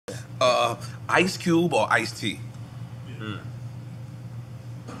Ice Cube or Ice T?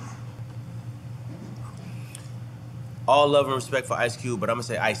 All love and respect for Ice Cube, but I'm gonna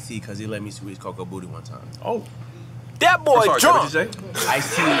say Ice T because he let me squeeze CoCo booty one time. Oh. That boy I'm sorry, drunk. what did you say?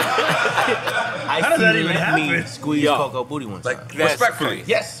 Ice T. How does that even let me happen? squeeze CoCo booty one time. Like, respectfully.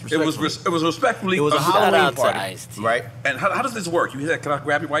 Yes, It was respectfully. It was a Shout Halloween out to party, Ice-T. right? And how does this work? You said, can I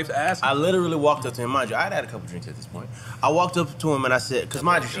grab your wife's ass? I literally walked up to him, mind you, I'd had a couple drinks at this point. I walked up to him and I said, because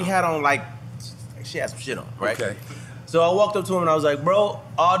mind you, she had on like, she had some shit on, right? Okay. So I walked up to him and I was like, bro,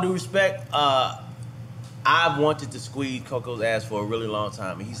 all due respect, I've wanted to squeeze CoCo's ass for a really long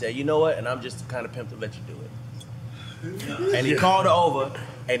time. And he said, you know what? And I'm just the kind of pimp to let you do it. And he called her over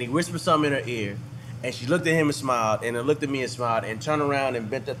and he whispered something in her ear. And she looked at him and smiled, and then looked at me and smiled, and turned around and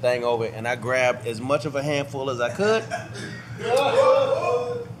bent that thing over, and I grabbed as much of a handful as I could.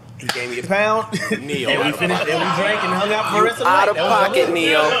 He gave me a pound, Neyo, and we finished, and we drank and hung out for the rest of the night. out of pocket,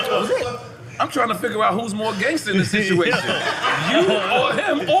 Neyo. I'm trying to figure out who's more gangster in this situation. You or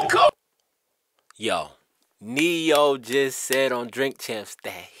him or Coco. Yo, Neyo just said on Drink Champs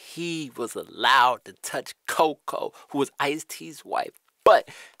that he was allowed to touch CoCo, who was Ice-T's wife. But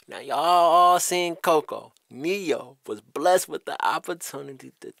now y'all all seen CoCo. Neyo was blessed with the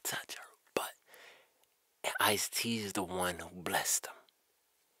opportunity to touch her butt. And Ice-T is the one who blessed him.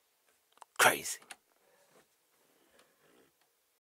 Crazy.